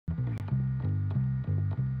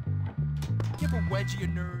Give a wedgie, you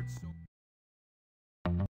nerds.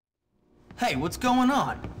 Hey, what's going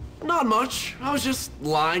on? Not much. I was just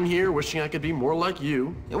lying here wishing I could be more like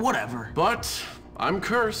you. Yeah, whatever. But I'm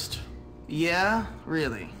cursed. Yeah?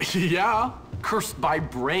 Really? Yeah, cursed by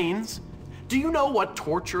brains. Do you know what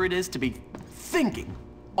torture it is to be thinking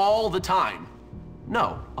all the time?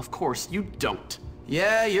 No, of course you don't.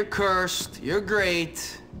 Yeah, you're cursed. You're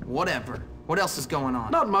great. Whatever. What else is going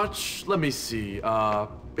on? Not much. Let me see.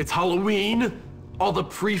 It's Halloween. All the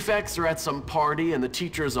prefects are at some party and the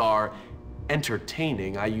teachers are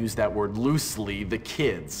entertaining. I use that word loosely, the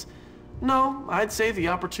kids. No, I'd say the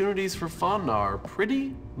opportunities for fun are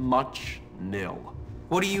pretty much nil.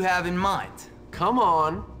 What do you have in mind? Come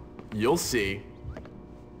on, you'll see.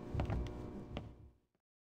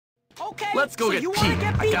 Okay, Let's go so get you Pete. wanna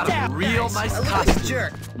get I beat got down. a real nice I look costume. like a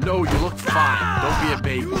jerk. No, you look fine. Don't be a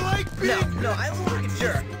baby. You like being No, I look like a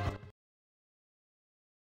jerk.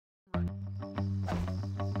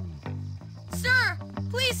 Sir,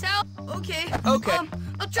 please help. Okay. Okay.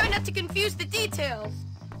 I'll try not to confuse the details.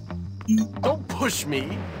 Don't push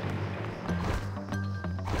me.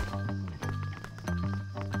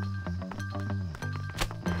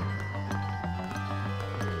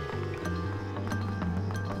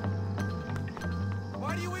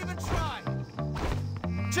 Why do you even try?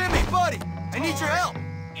 Jimmy, buddy, I need your help.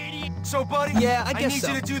 Idiot. So, buddy, Yeah, I guess need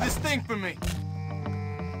so. you to do this thing for me.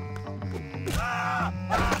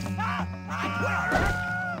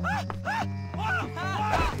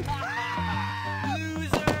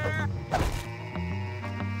 Loser.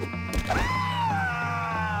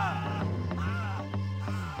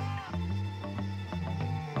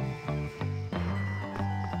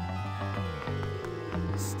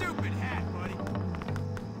 Stupid hat, buddy.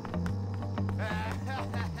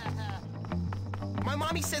 My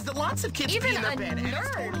mommy says that lots of kids pee Even in a their bed. and it's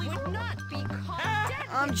nerd totally- would not be called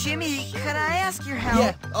dead. Jimmy, could I ask your help?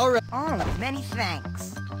 Yeah, all right. Oh, many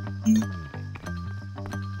thanks.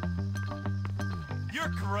 You're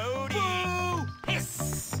grody. Boo!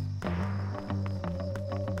 Hiss.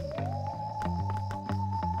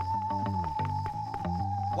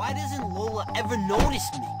 Why doesn't Lola ever notice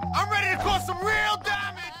me? I'm ready to cause some real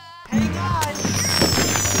damage. Hang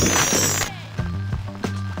on.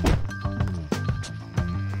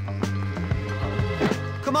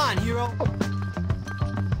 Come on, hero.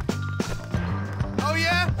 Oh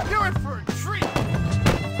yeah? You're in for a treat.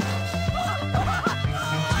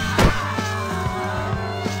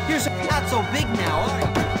 You're not so big now, are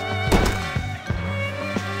you?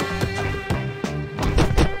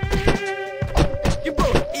 You're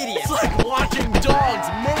both idiots. It's like watching dogs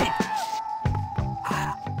mate.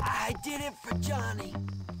 I did it for Johnny.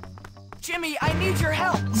 Jimmy, I need your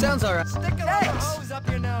help. Sounds all right. Stick a little hose up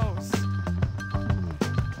your nose.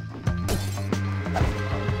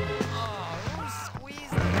 Oh, who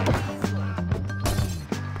squeezed the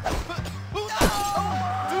weasel?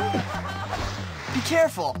 Be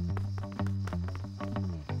careful.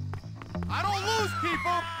 I don't lose,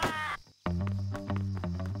 people.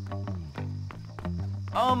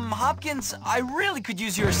 Hopkins, I really could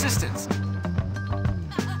use your assistance.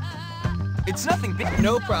 It's nothing big.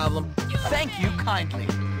 No problem. Thank you kindly.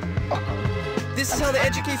 This is how they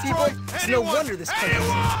educate people? It's no wonder this country.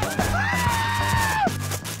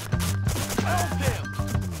 Help him.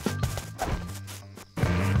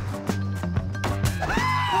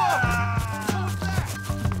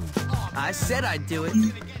 I said I'd do it. Gonna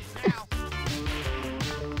get it now.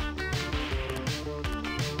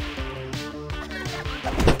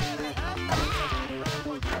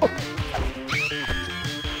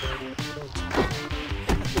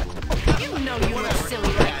 You know you look silly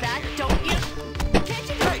like that, don't you? Can't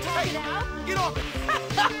you just talk it out? Get off it.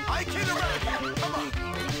 I kid around here. Come on.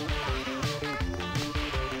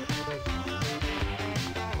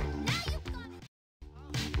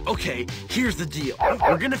 Okay, here's the deal.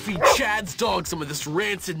 We're gonna feed Chad's dog some of this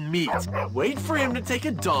rancid meat. Wait for him to take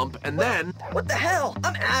a dump, and then... What the hell?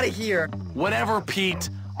 I'm out of here. Whatever, Pete.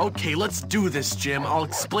 Okay, let's do this, Jim. I'll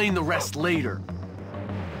explain the rest later.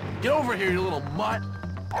 Get over here, you little mutt.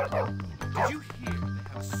 Did you hear they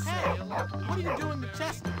have a sale? What are you doing to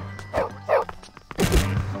test it?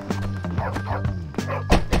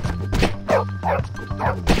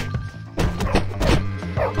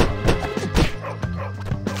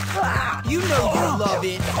 You know you love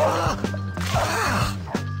it.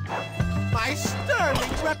 My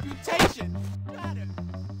sterling reputation.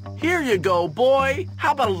 Here you go, boy.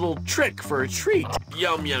 How about a little trick for a treat?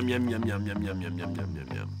 Yum, yum, yum, yum, yum, yum, yum, yum, yum, yum, yum,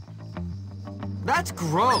 yum. That's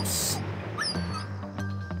gross.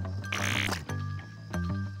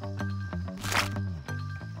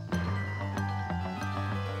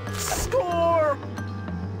 Score!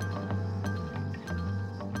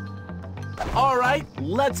 All right,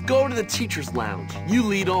 let's go to the teacher's lounge. You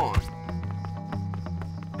lead on.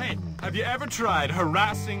 Hey, have you ever tried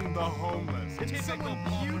harassing the homeless? Did someone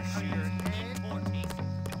puke here?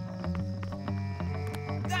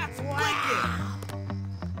 That's wicked!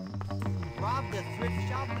 Rob the thrift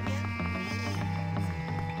shop again?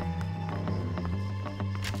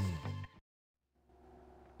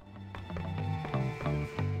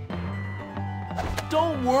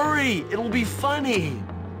 Don't worry, it'll be funny.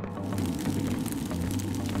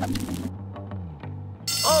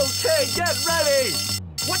 Okay, get ready!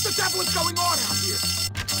 What the devil is going on out here?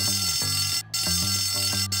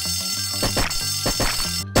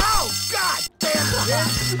 Oh, God damn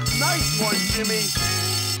it! Nice one, Jimmy.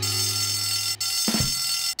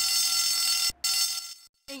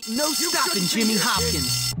 Ain't no stopping Jimmy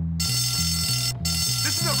Hopkins.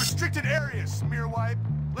 This is a restricted area, smearwipe.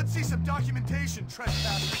 Let's see some documentation,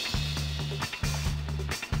 trespasser.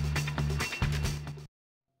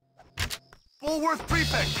 Bullworth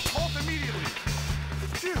Prefect, halt immediately.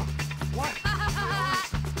 Phew, what?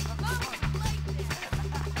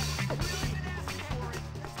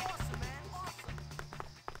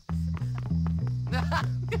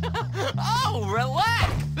 Oh,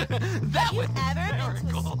 relax! That was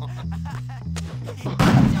hysterical. I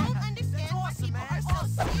don't understand why people are so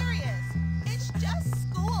serious. It's just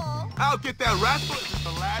school. I'll get that rascal. This is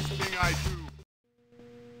the last thing I do.